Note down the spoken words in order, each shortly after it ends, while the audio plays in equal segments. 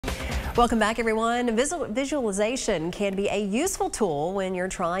Welcome back, everyone. Visualization can be a useful tool when you're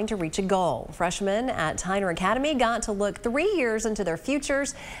trying to reach a goal. Freshmen at Tyner Academy got to look 3 years into their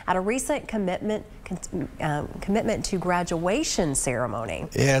futures at a recent commitment to graduation ceremony.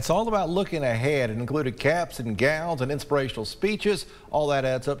 Yeah, it's all about looking ahead. It included caps and gowns and inspirational speeches. All that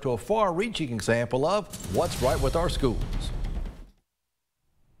adds up to a far-reaching example of what's right with our schools.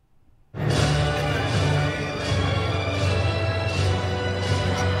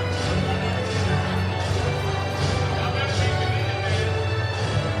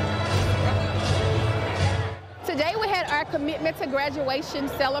 Today we had our commitment to graduation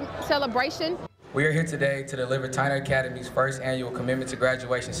celebration. We are here today to deliver Tyner Academy's first annual commitment to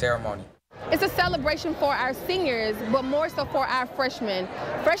graduation ceremony. It's a celebration for our seniors, but more so for our freshmen.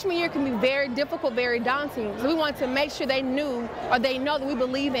 Freshman year can be very difficult, very daunting. So we want to make sure they know that we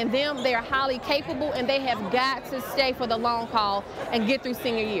believe in them. They are highly capable, and they have got to stay for the long haul and get through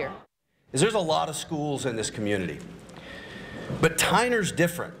senior year. There's a lot of schools in this community, but Tyner's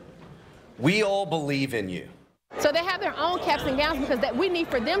different. We all believe in you. So they have their own caps and gowns because we need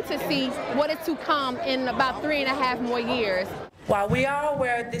for them to see what is to come in about 3.5 more years. While we are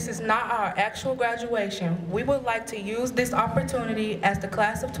aware this is not our actual graduation, we would like to use this opportunity as the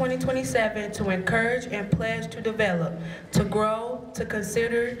class of 2027 to encourage and pledge to develop, to grow, to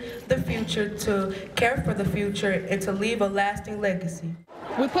consider the future, to care for the future, and to leave a lasting legacy.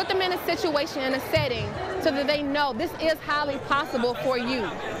 We put them in a situation, in a setting, so that they know this is highly possible for you.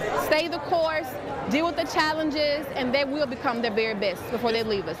 Stay the course, deal with the challenges, and they will become their very best before they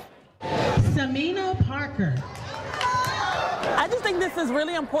leave us. Samina Parker. I just think this is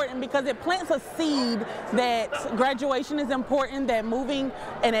really important because it plants a seed that graduation is important, that moving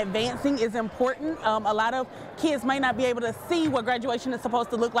and advancing is important. A lot of kids may not be able to see what graduation is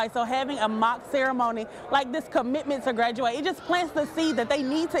supposed to look like, so having a mock ceremony like this commitment to graduate, it just plants the seed that they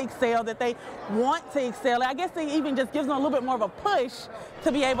need to excel, that they want to excel. I guess it even just gives them a little bit more of a push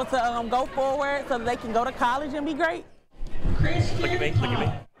to be able to go forward so that they can go to college and be great. Look at me, look at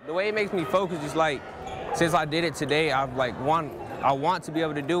me. The way it makes me focus is like, since I did it today, I want to be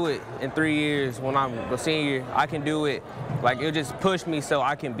able to do it in 3 years. When I'm a senior, I can do it. Like, it'll just push me so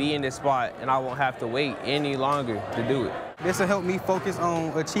I can be in this spot and I won't have to wait any longer to do it. This will help me focus on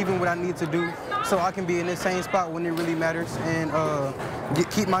achieving what I need to do so I can be in the same spot when it really matters and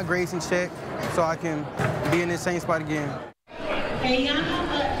keep my grades in check so I can be in the same spot again.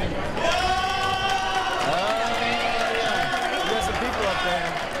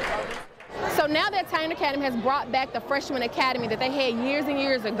 So now that Tyner Academy has brought back the Freshman Academy that they had years and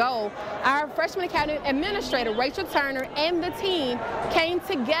years ago, our Freshman Academy administrator, Rachel Turner, and the team came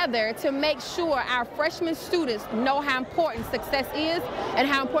together to make sure our freshman students know how important success is and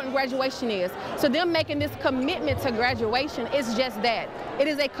how important graduation is. So them making this commitment to graduation is just that. It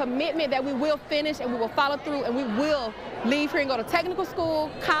is a commitment that we will finish and we will follow through and we will leave here and go to technical school,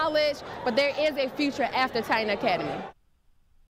 college, but there is a future after Tyner Academy.